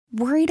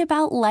Worried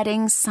about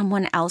letting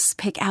someone else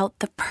pick out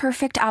the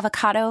perfect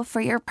avocado for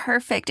your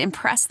perfect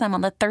impress them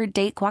on the third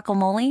date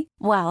guacamole?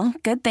 Well,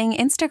 good thing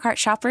Instacart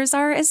shoppers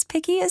are as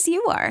picky as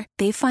you are.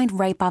 They find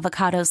ripe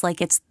avocados like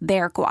it's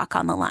their guac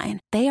on the line.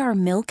 They are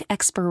milk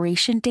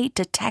expiration date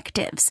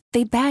detectives.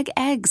 They bag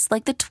eggs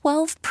like the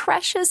 12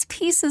 precious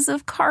pieces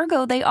of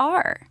cargo they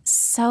are.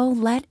 So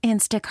let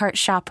Instacart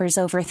shoppers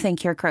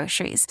overthink your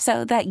groceries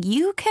so that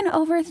you can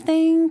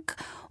overthink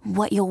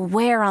what you'll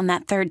wear on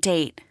that third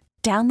date.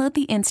 Download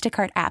the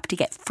Instacart app to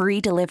get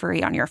free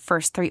delivery on your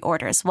first 3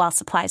 orders while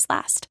supplies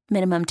last.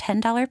 Minimum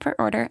 $10 per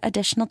order.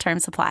 Additional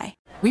terms apply.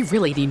 We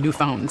really need new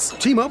phones.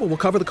 T-Mobile will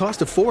cover the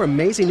cost of 4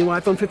 amazing new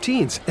iPhone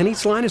 15s, and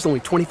each line is only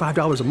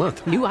 $25 a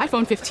month. New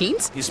iPhone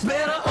 15s? It's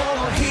better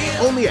over here.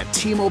 Only at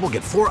T-Mobile,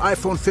 get 4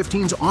 iPhone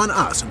 15s on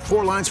us and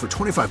 4 lines for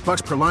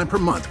 $25 per line per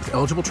month with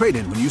eligible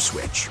trade-in when you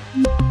switch.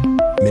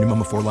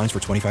 Minimum of 4 lines for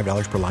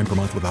 $25 per line per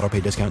month with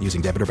autopay discount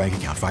using debit or bank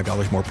account.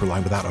 $5 more per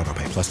line without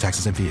autopay, plus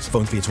taxes and fees.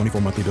 Phone fee at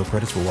 24 monthly bill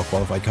credits for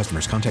well-qualified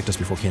customers. Contact us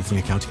before canceling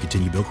account to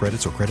continue bill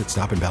credits or credit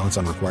stop and balance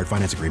on required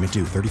finance agreement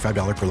due.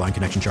 $35 per line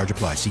connection charge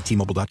applies. See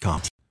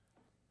T-Mobile.com.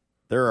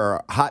 There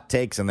are hot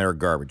takes and there are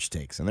garbage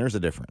takes, and there's a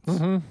difference.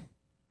 Mm-hmm.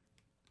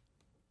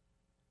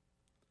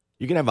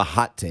 You can have a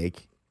hot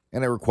take,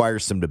 and it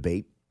requires some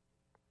debate.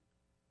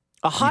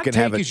 A hot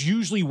take is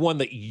usually one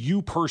that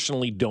you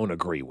personally don't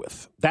agree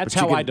with. That's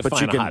how I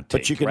define a hot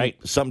take, But you can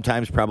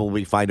sometimes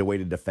probably find a way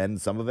to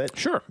defend some of it.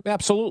 Sure,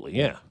 absolutely,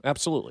 yeah,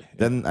 absolutely.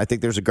 Then I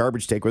think there's a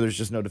garbage take where there's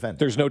just no defending.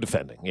 There's no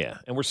defending, yeah.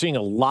 And we're seeing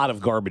a lot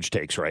of garbage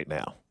takes right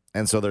now.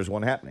 And so there's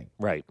one happening.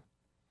 Right.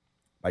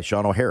 By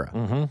Sean O'Hara.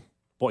 Mm-hmm.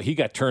 Boy, he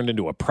got turned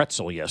into a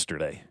pretzel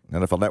yesterday.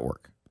 NFL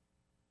Network.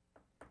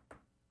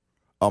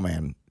 Oh,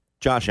 man.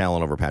 Josh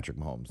Allen over Patrick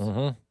Mahomes.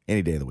 Mm-hmm.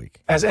 Any day of the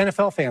week. As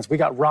NFL fans, we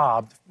got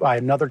robbed by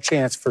another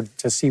chance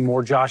to see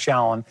more Josh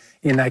Allen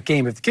in that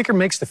game. If the kicker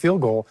makes the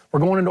field goal,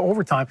 we're going into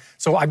overtime.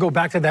 So I go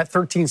back to that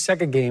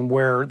 13-second game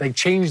where they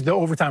changed the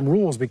overtime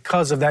rules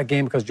because of that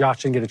game, because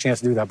Josh didn't get a chance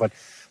to do that. But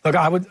look,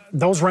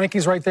 those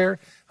rankings right there,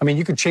 I mean,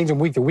 you could change them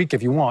week to week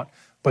if you want.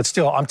 But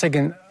still, I'm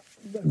taking,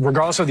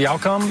 regardless of the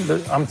outcome,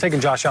 I'm taking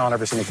Josh Allen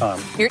every single time.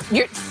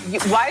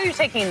 Why are you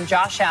taking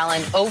Josh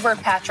Allen over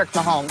Patrick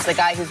Mahomes, the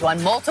guy who's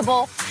won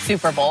multiple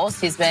Super Bowls?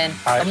 He's been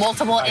a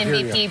multiple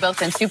MVP,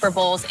 both in Super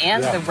Bowls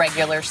and the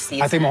regular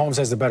season. I think Mahomes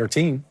has the better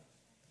team.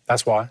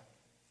 That's why.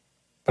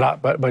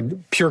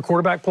 But pure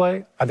quarterback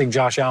play, I think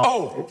Josh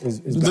Allen is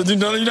better.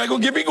 No, you're not going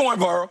to get me going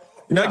viral.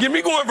 You're not getting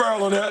me going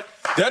viral on that.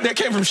 That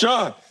came from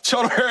Sean.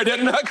 Sean O'Hara, that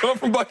did not come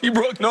from Bucky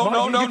Brook. No.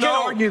 You can't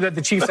argue that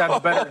the Chiefs have a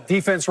better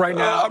defense right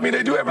now. I mean,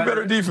 they do have a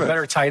better defense.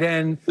 Better tight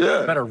end,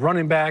 better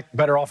running back,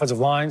 better offensive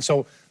line.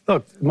 So,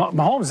 look,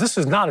 Mahomes, this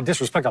is not a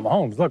disrespect on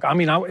Mahomes. Look, I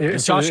mean,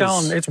 it's Josh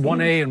Allen, it's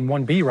 1A and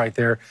 1B right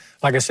there.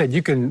 Like I said,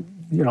 you can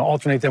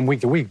alternate them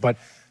week to week. But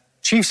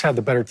Chiefs have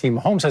the better team.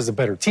 Mahomes has the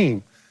better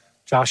team.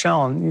 Josh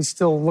Allen, he's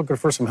still looking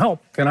for some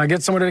help. Can I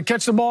get somebody to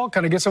catch the ball?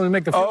 Can I get somebody to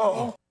make the field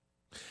goal?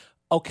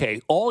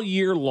 Okay, all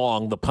year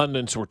long, the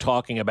pundits were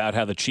talking about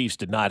how the Chiefs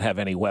did not have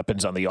any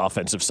weapons on the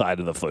offensive side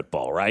of the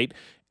football, right?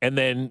 And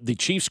then the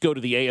Chiefs go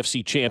to the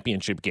AFC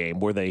Championship game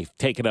where they've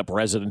taken up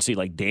residency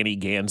like Danny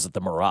Gans at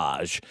the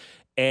Mirage.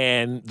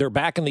 And they're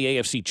back in the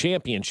AFC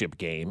Championship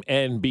game.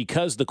 And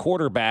because the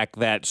quarterback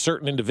that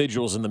certain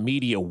individuals in the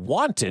media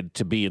wanted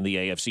to be in the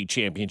AFC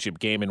Championship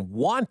game and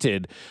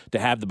wanted to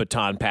have the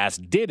baton pass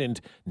didn't,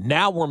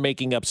 now we're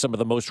making up some of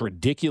the most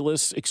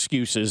ridiculous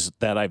excuses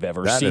that I've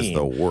ever seen. That is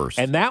the worst.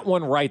 And that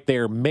one right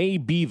there may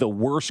be the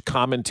worst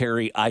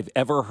commentary I've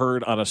ever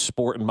heard on a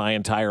sport in my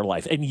entire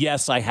life. And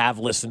yes, I have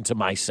listened to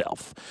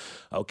myself.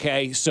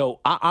 Okay, so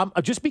I'm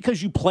just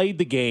because you played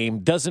the game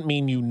doesn't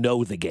mean you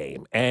know the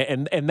game,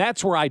 and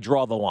that's where I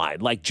draw the line.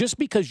 Like, just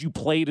because you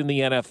played in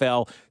the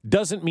NFL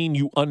doesn't mean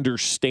you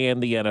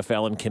understand the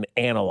NFL and can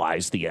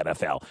analyze the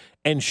NFL.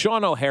 And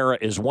Sean O'Hara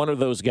is one of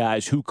those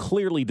guys who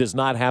clearly does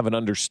not have an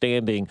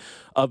understanding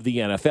of the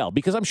NFL,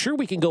 because I'm sure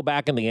we can go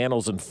back in the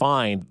annals and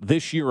find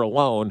this year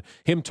alone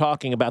him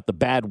talking about the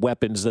bad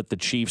weapons that the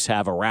Chiefs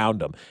have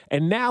around him.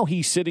 And now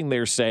he's sitting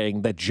there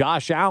saying that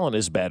Josh Allen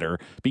is better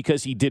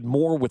because he did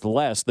more with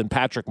less than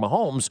Patrick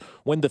Mahomes,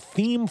 when the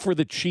theme for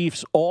the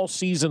Chiefs all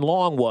season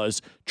long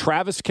was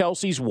Travis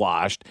Kelce's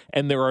washed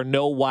and there are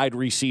no wide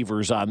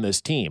receivers on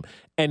this team.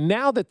 And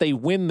now that they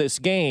win this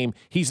game,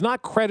 he's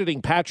not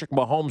crediting Patrick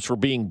Mahomes for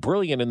being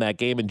brilliant in that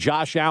game and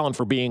Josh Allen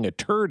for being a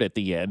turd at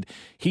the end.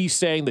 He's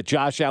saying that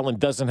Josh Allen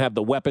doesn't have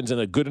the weapons and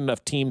a good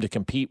enough team to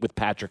compete with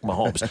Patrick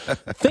Mahomes.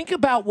 Think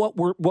about what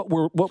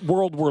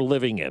world we're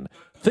living in.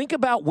 Think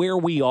about where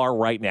we are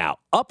right now.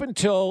 Up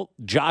until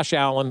Josh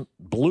Allen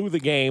blew the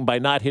game by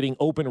not hitting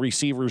open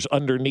receivers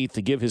underneath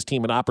to give his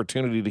team an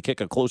opportunity to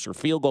kick a closer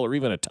field goal or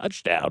even a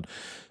touchdown,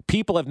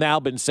 people have now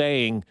been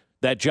saying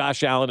that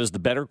Josh Allen is the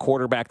better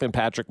quarterback than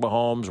Patrick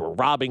Mahomes. We're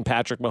robbing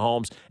Patrick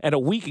Mahomes. And a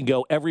week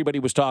ago, everybody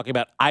was talking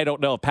about, I don't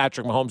know if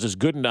Patrick Mahomes is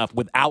good enough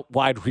without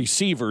wide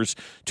receivers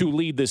to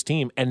lead this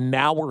team. And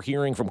now we're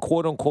hearing from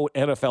quote-unquote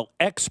NFL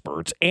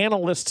experts,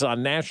 analysts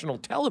on national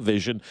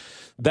television,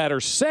 that are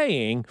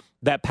saying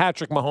that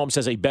Patrick Mahomes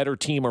has a better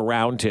team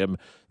around him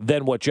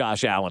than what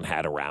Josh Allen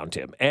had around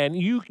him. And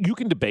you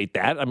can debate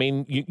that. I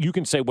mean, you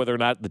can say whether or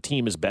not the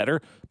team is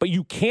better, but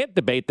you can't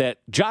debate that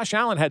Josh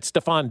Allen had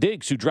Stephon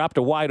Diggs who dropped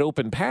a wide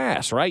open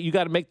pass, right? You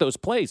got to make those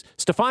plays.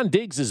 Stephon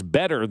Diggs is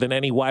better than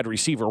any wide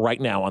receiver right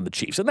now on the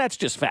Chiefs, and that's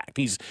just fact.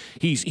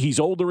 He's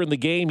older in the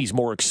game. He's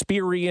more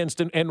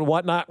experienced and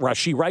whatnot.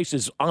 Rashee Rice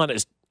is on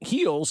his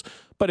heels,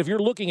 but if you're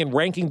looking and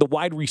ranking the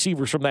wide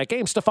receivers from that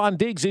game, Stephon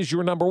Diggs is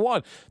your number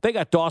one. They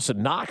got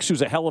Dawson Knox,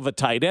 who's a hell of a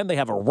tight end. They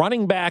have a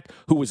running back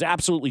who was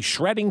absolutely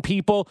shredding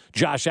people.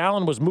 Josh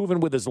Allen was moving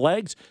with his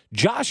legs.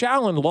 Josh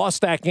Allen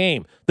lost that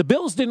game. The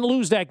Bills didn't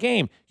lose that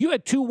game. You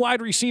had two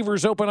wide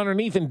receivers open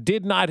underneath and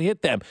did not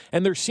hit them.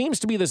 And there seems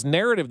to be this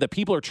narrative that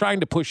people are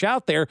trying to push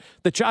out there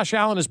that Josh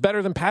Allen is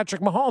better than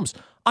Patrick Mahomes.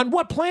 On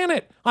what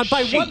planet?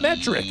 By what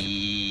metric?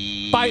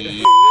 On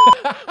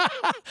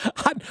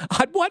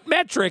what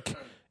metric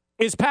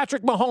is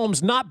Patrick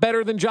Mahomes not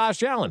better than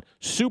Josh Allen?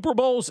 Super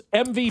Bowls,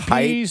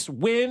 MVPs,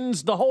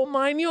 wins, the whole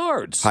 9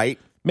 yards. Height?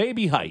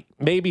 Maybe height.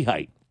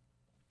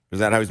 Is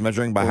that how he's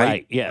measuring by height?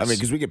 Right, yes. I mean,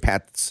 because we get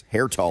Pat's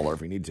hair taller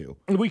if we need to.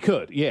 We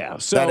could, yeah.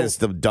 So that is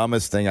the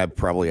dumbest thing I've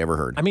probably ever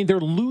heard. I mean,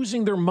 they're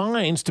losing their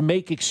minds to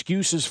make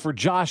excuses for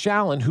Josh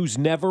Allen, who's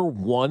never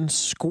won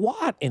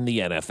squat in the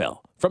NFL.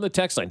 From the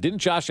text line, didn't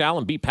Josh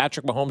Allen beat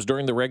Patrick Mahomes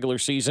during the regular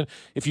season?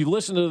 If you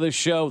listen to this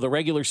show, the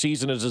regular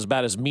season is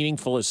about as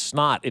meaningful as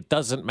snot. It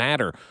doesn't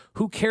matter.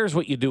 Who cares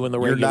what you do in the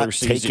regular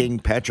season? You're not taking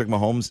Patrick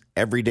Mahomes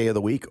every day of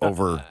the week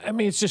over I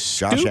mean, it's just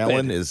Josh stupid.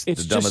 Allen is the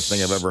dumbest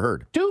thing I've ever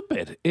heard.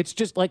 Stupid. It's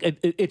just like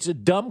it's a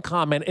dumb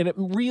comment, and it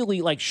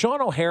really, like,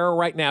 Sean O'Hara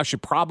right now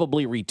should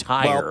probably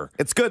retire. Well,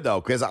 it's good,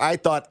 though, because I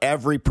thought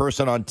every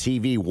person on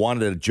TV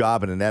wanted a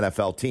job in an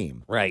NFL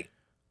team. Right.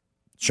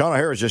 Sean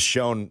O'Hara has just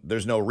shown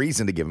there's no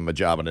reason to give him a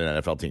job in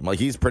an NFL team. Like,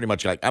 he's pretty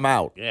much like, I'm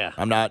out. Yeah.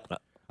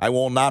 I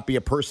will not be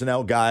a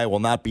personnel guy. I will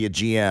not be a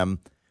GM.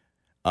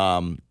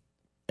 And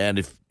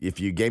if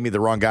you gave me the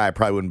wrong guy, I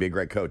probably wouldn't be a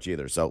great coach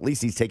either. So at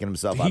least he's taking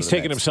himself out of the mix. He's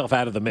taking himself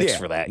out of the mix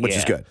for that. Which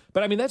is good.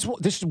 But, I mean, this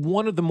is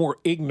one of the more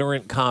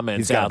ignorant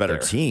comments out there. He's got a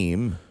better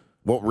team.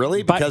 Well,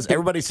 really? Because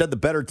everybody said the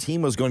better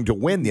team was going to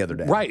win the other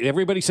day. Right.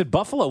 Everybody said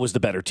Buffalo was the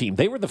better team.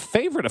 They were the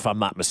favorite, if I'm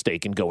not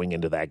mistaken, going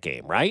into that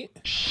game, right?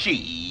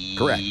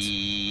 Correct.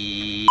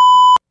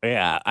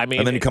 Yeah, I mean...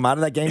 And then you come out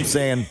of that game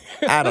saying,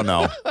 I don't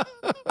know.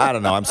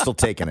 I'm still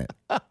taking it.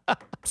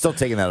 Still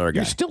taking that other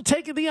guy. You're still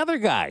taking the other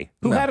guy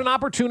who had an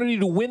opportunity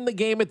to win the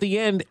game at the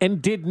end and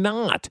did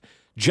not.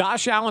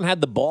 Josh Allen had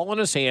the ball in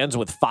his hands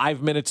with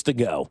 5 minutes to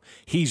go.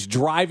 He's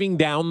driving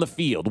down the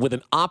field with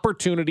an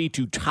opportunity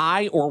to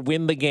tie or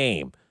win the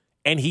game,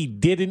 and he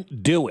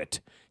didn't do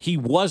it. He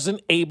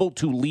wasn't able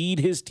to lead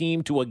his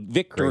team to a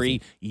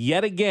victory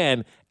yet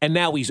again, and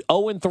now he's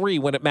 0-3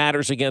 when it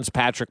matters against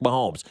Patrick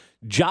Mahomes.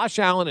 Josh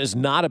Allen is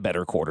not a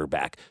better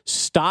quarterback.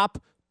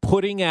 Stop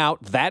putting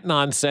out that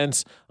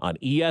nonsense on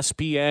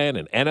ESPN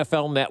and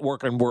NFL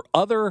Network and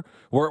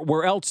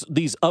where else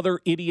these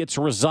other idiots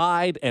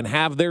reside and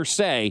have their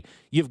say.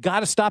 You've got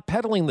to stop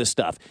peddling this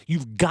stuff.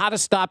 You've got to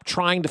stop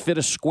trying to fit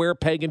a square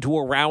peg into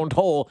a round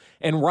hole.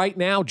 And right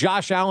now,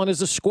 Josh Allen is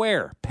a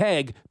square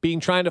peg being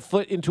trying to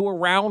fit into a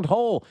round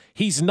hole.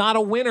 He's not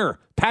a winner.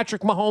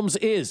 Patrick Mahomes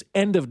is.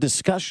 End of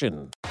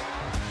discussion.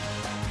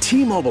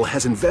 T-Mobile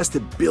has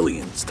invested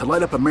billions to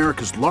light up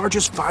America's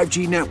largest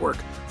 5G network,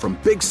 from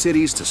big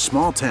cities to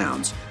small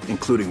towns,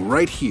 including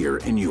right here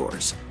in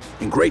yours.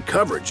 And great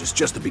coverage is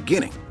just the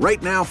beginning. Right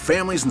now,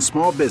 families and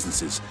small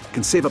businesses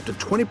can save up to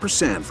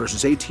 20%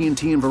 versus AT&T and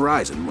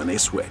Verizon when they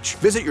switch.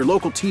 Visit your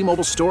local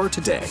T-Mobile store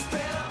today.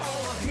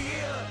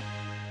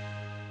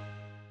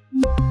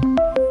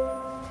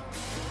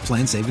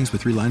 Plan savings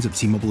with 3 lines of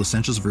T-Mobile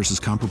Essentials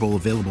versus comparable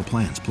available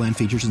plans. Plan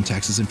features and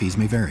taxes and fees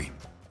may vary.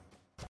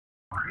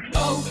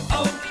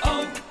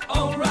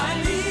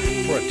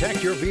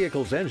 Protect your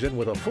vehicle's engine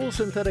with a full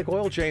synthetic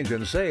oil change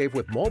and save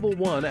with Mobil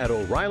 1 at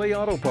O'Reilly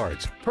Auto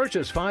Parts.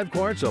 Purchase 5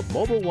 quarts of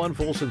Mobil 1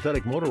 full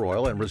synthetic motor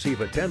oil and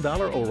receive a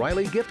 $10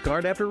 O'Reilly gift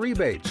card after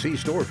rebate. See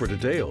store for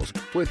details.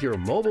 With your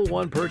Mobil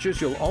 1 purchase,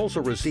 you'll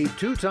also receive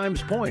 2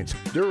 times points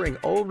during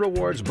O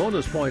Rewards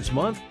Bonus Points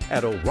Month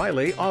at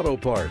O'Reilly Auto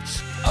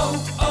Parts.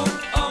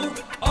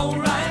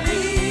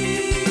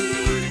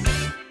 O'Reilly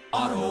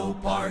Auto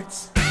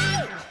Parts.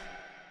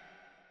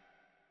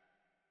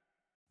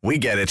 We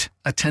get it.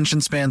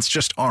 Attention spans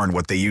just aren't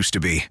what they used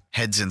to be.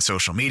 Heads in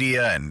social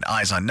media and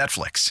eyes on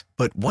Netflix.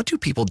 But what do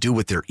people do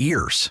with their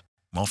ears?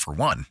 Well, for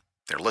one,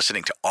 they're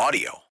listening to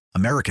audio.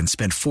 Americans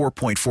spend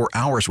 4.4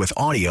 hours with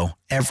audio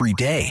every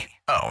day.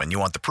 Oh, and you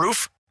want the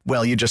proof?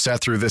 Well, you just sat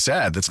through this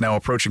ad that's now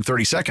approaching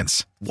 30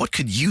 seconds. What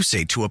could you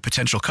say to a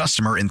potential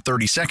customer in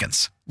 30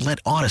 seconds? Let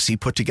Odyssey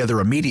put together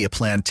a media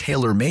plan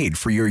tailor-made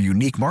for your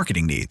unique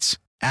marketing needs.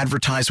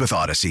 Advertise with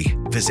Odyssey.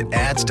 Visit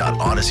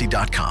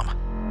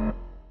ads.odyssey.com.